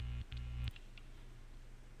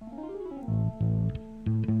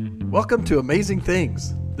Welcome to Amazing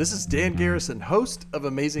Things. This is Dan Garrison, host of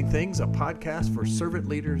Amazing Things, a podcast for servant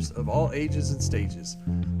leaders of all ages and stages.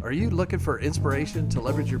 Are you looking for inspiration to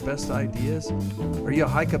leverage your best ideas? Are you a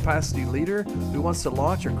high-capacity leader who wants to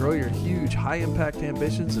launch or grow your huge, high-impact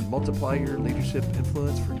ambitions and multiply your leadership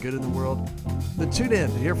influence for good in the world? Then tune in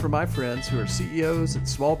to hear from my friends who are CEOs and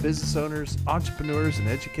small business owners, entrepreneurs and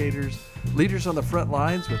educators, leaders on the front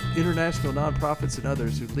lines with international nonprofits and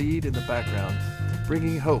others who lead in the background,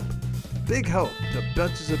 bringing hope, big hope, to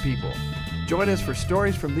bunches of people. Join us for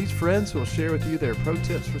stories from these friends who will share with you their pro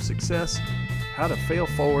tips for success, how to fail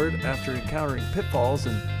forward after encountering pitfalls,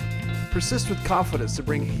 and persist with confidence to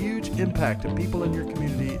bring huge impact to people in your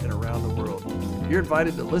community and around the world. You're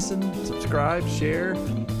invited to listen, subscribe, share,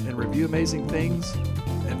 and review Amazing Things.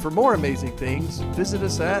 And for more amazing things, visit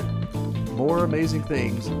us at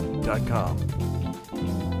moreamazingthings.com.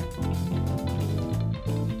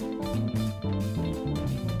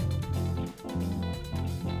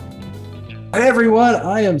 Hey everyone,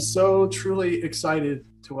 I am so truly excited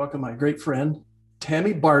to welcome my great friend,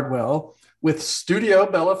 Tammy Bardwell with Studio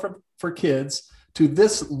Bella for Kids to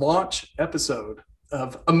this launch episode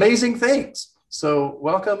of Amazing Things. So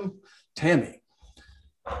welcome, Tammy.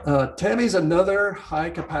 Tammy's another high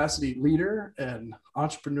capacity leader and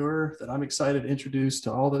entrepreneur that I'm excited to introduce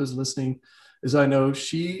to all those listening, as I know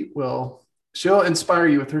she'll inspire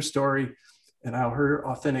you with her story and how her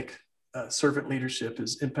authentic servant leadership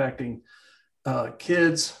is impacting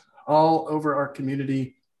kids all over our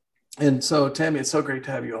community. And so, Tammy, it's so great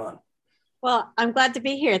to have you on. Well, I'm glad to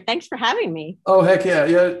be here. Thanks for having me. Oh, heck yeah.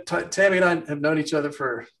 Yeah. Tammy and I have known each other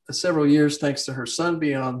for several years, thanks to her son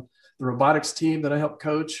being on the robotics team that I help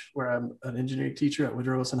coach, where I'm an engineering teacher at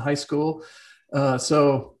Woodrow Wilson High School.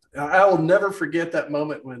 So I will never forget that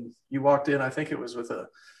moment when you walked in. I think it was with a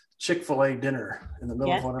Chick-fil-A dinner in the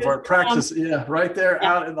middle of one of our practice. Yeah, right there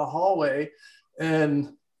out in the hallway.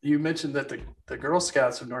 And you mentioned that the Girl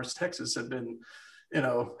Scouts of North Texas had been,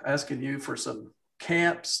 asking you for some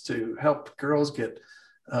camps to help girls get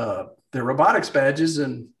their robotics badges.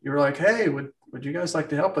 And you were like, hey, would you guys like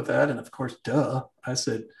to help with that? And of course, I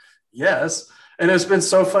said, yes. And it's been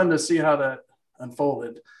so fun to see how that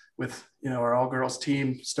unfolded with, our all girls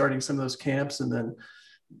team starting some of those camps. And then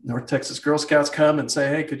North Texas Girl Scouts come and say,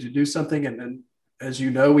 hey, could you do something? And then, as you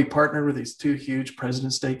know, we partnered with these two huge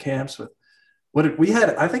President's Day camps with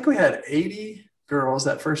I think we had 80 girls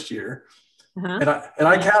that first year. Uh-huh. And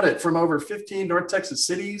I counted from over 15 North Texas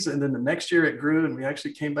cities. And then the next year it grew and we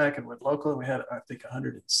actually came back and went local and we had, I think,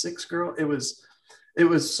 106 girls. It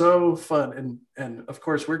was so fun. And of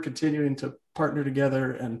course we're continuing to partner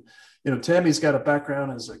together. And, Tammy's got a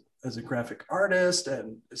background as a graphic artist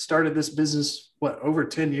and started this business, over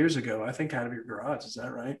 10 years ago, I think, out of your garage. Is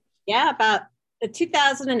that right? Yeah, about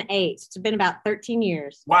 2008. It's been about 13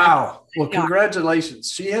 years. Wow. Well,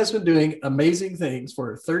 congratulations. She has been doing amazing things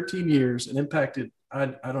for 13 years and impacted, I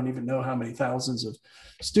don't even know how many thousands of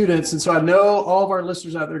students. And so I know all of our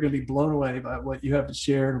listeners out there are going to be blown away by what you have to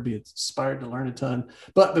share and be inspired to learn a ton.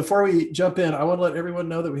 But before we jump in, I want to let everyone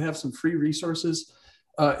know that we have some free resources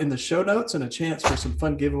in the show notes and a chance for some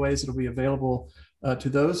fun giveaways that will be available to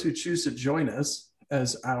those who choose to join us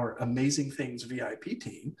as our Amazing Things VIP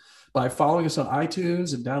team by following us on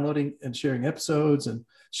iTunes and downloading and sharing episodes and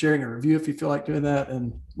sharing a review if you feel like doing that.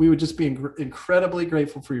 And we would just be incredibly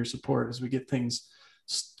grateful for your support as we get things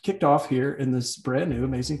kicked off here in this brand new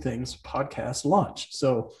Amazing Things podcast launch.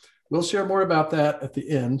 So we'll share more about that at the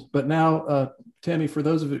end. But now, Tammy, for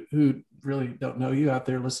those of you who really don't know you out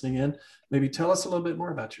there listening in, maybe tell us a little bit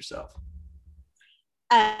more about yourself.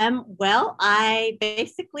 Well, I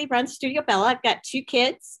basically run Studio Bella. I've got two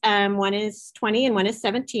kids. One is 20 and one is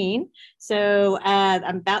 17. So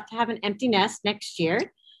I'm about to have an empty nest next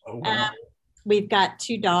year. Oh, wow. We've got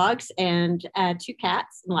two dogs and two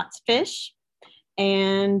cats and lots of fish.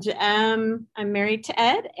 And I'm married to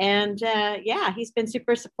Ed. And he's been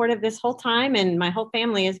super supportive this whole time. And my whole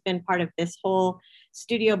family has been part of this whole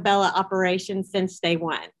Studio Bella operation since day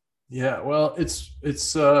one. Yeah, well, it's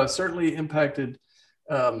certainly impacted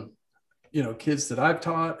kids that I've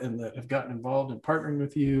taught and that have gotten involved in partnering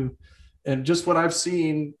with you, and just what I've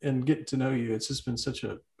seen and getting to know you. It's just been such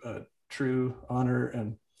a true honor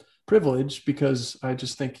and privilege, because I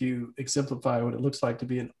just think you exemplify what it looks like to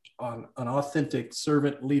be an authentic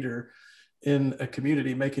servant leader in a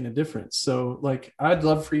community making a difference. So I'd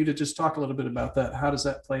love for you to just talk a little bit about that. How does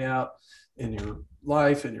that play out in your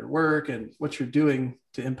life and your work and what you're doing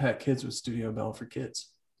to impact kids with Studio Bella for Kids?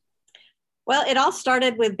 Well, it all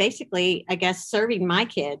started with basically, I guess, serving my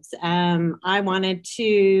kids. I wanted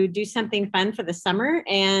to do something fun for the summer,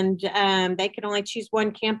 and they could only choose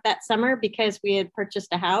one camp that summer because we had purchased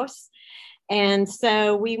a house. And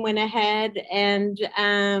so we went ahead and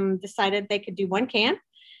decided they could do one camp.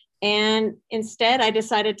 And instead, I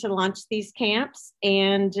decided to launch these camps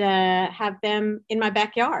and have them in my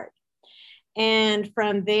backyard. And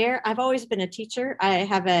from there, I've always been a teacher. I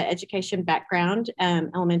have an education background,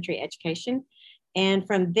 elementary education. And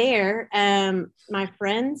from there, my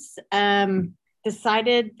friends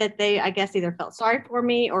decided that they, I guess, either felt sorry for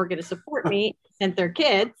me or going to support me, sent their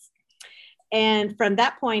kids. And from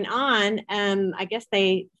that point on, I guess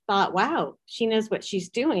they thought, wow, she knows what she's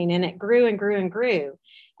doing. And it grew and grew and grew.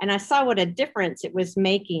 And I saw what a difference it was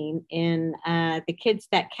making in the kids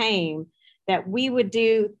that came, that we would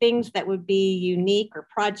do things that would be unique or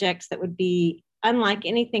projects that would be unlike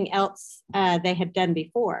anything else they had done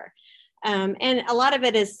before. And a lot of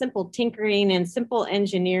it is simple tinkering and simple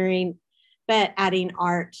engineering, but adding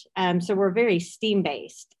art. So we're very STEAM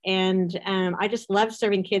based. And I just love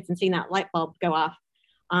serving kids and seeing that light bulb go off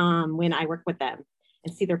when I work with them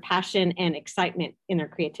and see their passion and excitement in their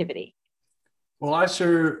creativity. Well, I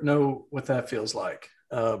sure know what that feels like.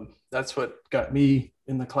 That's what got me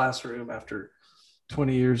in the classroom after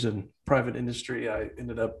 20 years in private industry. I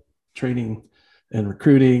ended up training and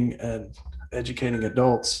recruiting and educating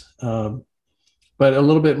adults. But a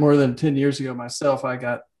little bit more than 10 years ago myself, I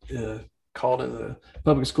got called in the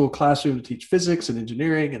public school classroom to teach physics and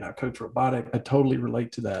engineering, and I coach robotics. I totally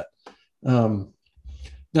relate to that.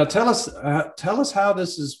 Now tell us how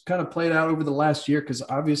this has kind of played out over the last year, because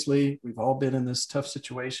obviously we've all been in this tough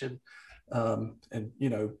situation. And, you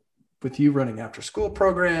know, with you running after school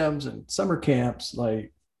programs and summer camps,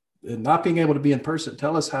 like, and not being able to be in person,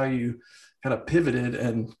 tell us how you kind of pivoted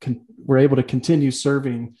and were able to continue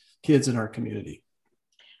serving kids in our community.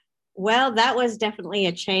 Well, that was definitely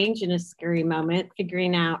a change and a scary moment,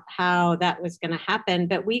 figuring out how that was going to happen.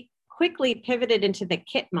 But we quickly pivoted into the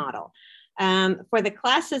kit model for the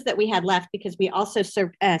classes that we had left, because we also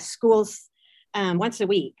served schools once a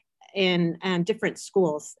week in different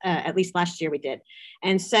schools, at least last year we did.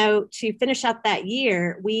 And so to finish out that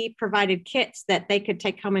year, we provided kits that they could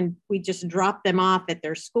take home, and we just dropped them off at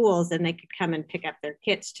their schools and they could come and pick up their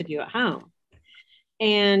kits to do at home.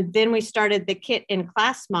 And then we started the kit in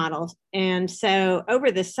class model. And so over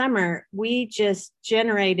the summer, we just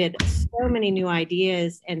generated so many new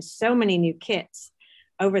ideas and so many new kits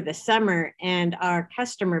over the summer. And our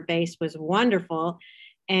customer base was wonderful,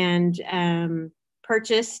 and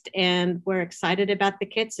purchased, and we're excited about the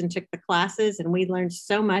kits and took the classes. And we learned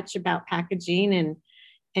so much about packaging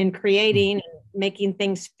and creating and making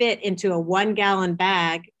things fit into a 1 gallon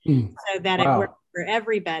bag so that it worked for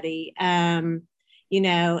everybody. You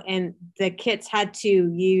know, and the kits had to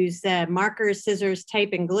use markers, scissors,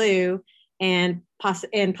 tape, and glue, and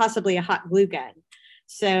possibly a hot glue gun.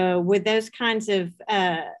 So with those kinds of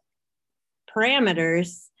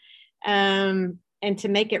parameters, and to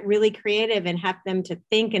make it really creative and have them to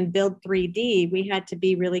think and build 3D, we had to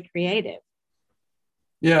be really creative.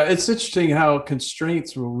 Yeah, it's interesting how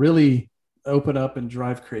constraints will really open up and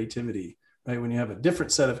drive creativity, right? When you have a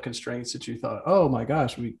different set of constraints that you thought, oh my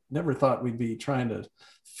gosh, we never thought we'd be trying to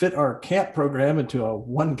fit our camp program into a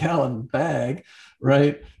 1 gallon bag,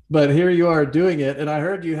 right? But here you are doing it. And I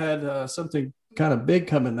heard you had something kind of big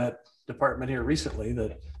come in that department here recently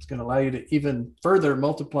that is going to allow you to even further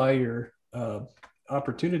multiply your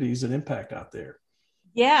opportunities and impact out there.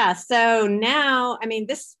 Yeah. So now, I mean,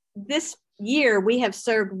 this year we have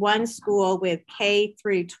served one school with K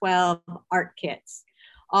through 12 art kits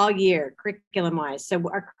all year, curriculum wise. So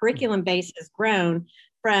our curriculum base has grown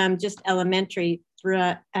from just elementary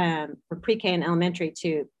through for pre-K and elementary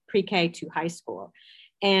to pre-K to high school.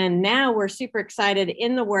 And now we're super excited.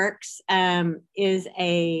 In the works is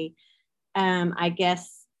I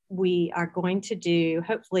guess we are going to do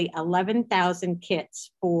hopefully 11,000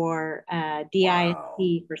 kits for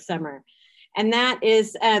DISD for summer. And that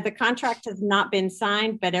is, the contract has not been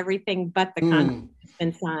signed, but everything but the contract has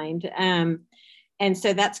been signed. And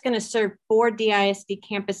so that's going to serve 4 DISD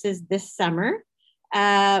campuses this summer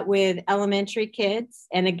with elementary kids.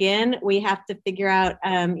 And again, we have to figure out,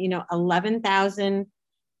 11,000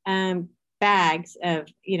 bags of,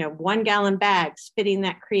 1 gallon bags, fitting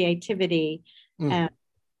that creativity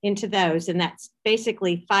into those. And that's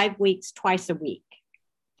basically 5 weeks, twice a week.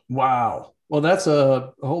 Wow. Well, that's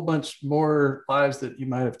a whole bunch more lives that you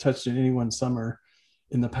might have touched in any one summer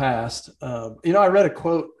in the past. I read a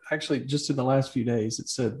quote actually just in the last few days. It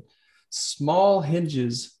said, small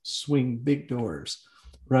hinges swing big doors,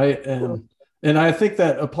 right? And And I think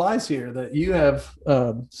that applies here, that you have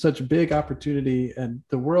such a big opportunity, and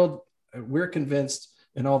the world, we're convinced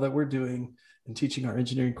in all that we're doing and teaching our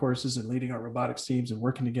engineering courses and leading our robotics teams and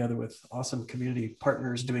working together with awesome community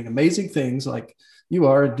partners doing amazing things like you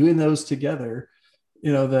are, doing those together,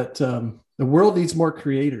 that the world needs more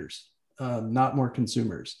creators, not more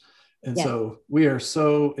consumers. And so we are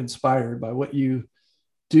so inspired by what you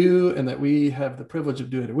do, and that we have the privilege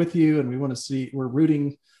of doing it with you. And we want to see, we're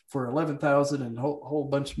rooting for 11,000 and a whole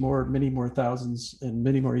bunch more, many more thousands and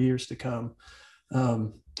many more years to come.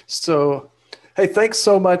 So, hey, thanks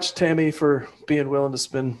so much, Tammy, for being willing to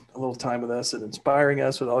spend a little time with us and inspiring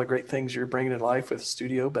us with all the great things you're bringing in life with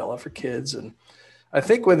Studio Bella for Kids. And I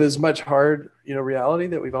think with as much hard, reality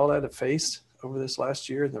that we've all had to face over this last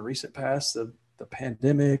year in the recent past, the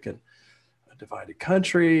pandemic and a divided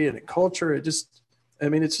country and a culture, it's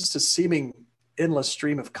just a seeming endless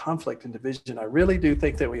stream of conflict and division. I really do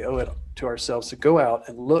think that we owe it to ourselves to go out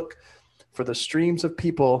and look for the streams of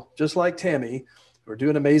people just like Tammy who are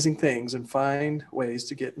doing amazing things and find ways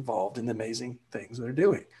to get involved in the amazing things they're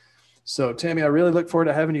doing. So Tammy, I really look forward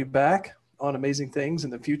to having you back on Amazing Things in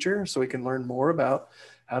the future so we can learn more about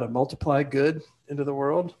how to multiply good into the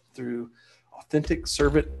world through authentic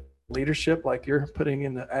servant leadership like you're putting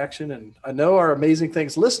into action. And I know our Amazing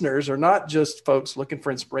Things listeners are not just folks looking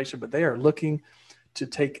for inspiration, but they are looking to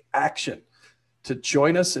take action, to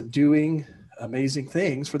join us in doing amazing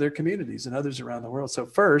things for their communities and others around the world. So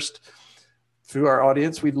first, through our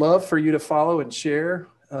audience, we'd love for you to follow and share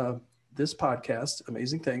this podcast,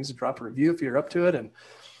 Amazing Things, and drop a review if you're up to it, and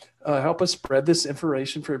help us spread this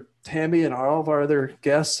information for Tammy and all of our other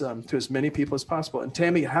guests to as many people as possible. And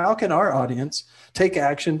Tammy, how can our audience take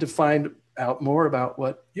action to find out more about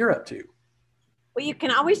what you're up to? Well, you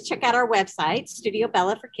can always check out our website,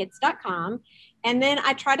 studiobellaforkids.com. And then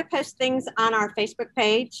I try to post things on our Facebook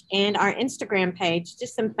page and our Instagram page,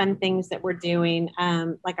 just some fun things that we're doing,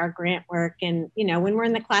 like our grant work and, when we're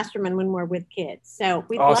in the classroom and when we're with kids. So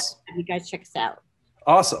we'd love to have you guys check us out.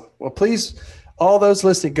 Awesome. Well, please, all those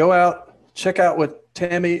listening, go out, check out what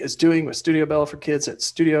Tammy is doing with Studio Bella for Kids at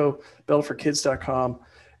studiobellaforkids.com.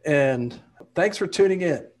 And thanks for tuning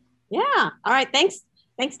in. Yeah. All right. Thanks.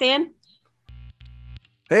 Thanks, Dan.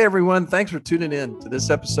 Hey, everyone. Thanks for tuning in to this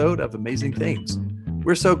episode of Amazing Things.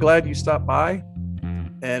 We're so glad you stopped by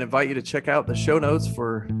and invite you to check out the show notes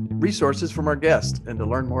for resources from our guest and to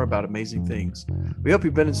learn more about Amazing Things. We hope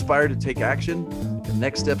you've been inspired to take action and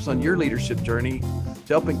next steps on your leadership journey to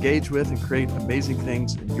help engage with and create amazing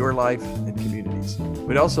things in your life and communities.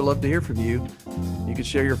 We'd also love to hear from you. You can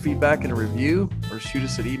share your feedback in a review or shoot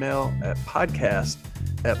us an email at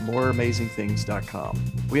podcast@moreamazingthings.com.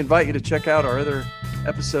 We invite you to check out our other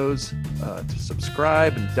episodes, to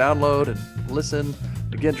subscribe and download and listen.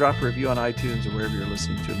 Again, drop a review on iTunes or wherever you're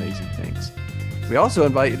listening to Amazing Things. We also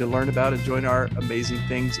invite you to learn about and join our Amazing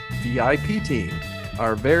Things VIP team,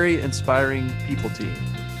 our very inspiring people team,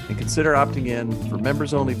 and consider opting in for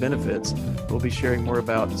members-only benefits we'll be sharing more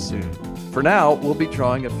about soon. For now, we'll be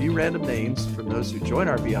drawing a few random names from those who join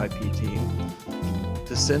our VIP team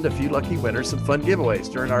to send a few lucky winners some fun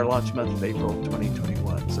giveaways during our launch month of April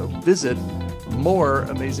 2021. So visit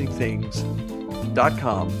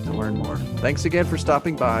moreamazingthings.com to learn more. Thanks again for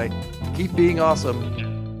stopping by. Keep being awesome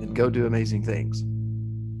and go do amazing things.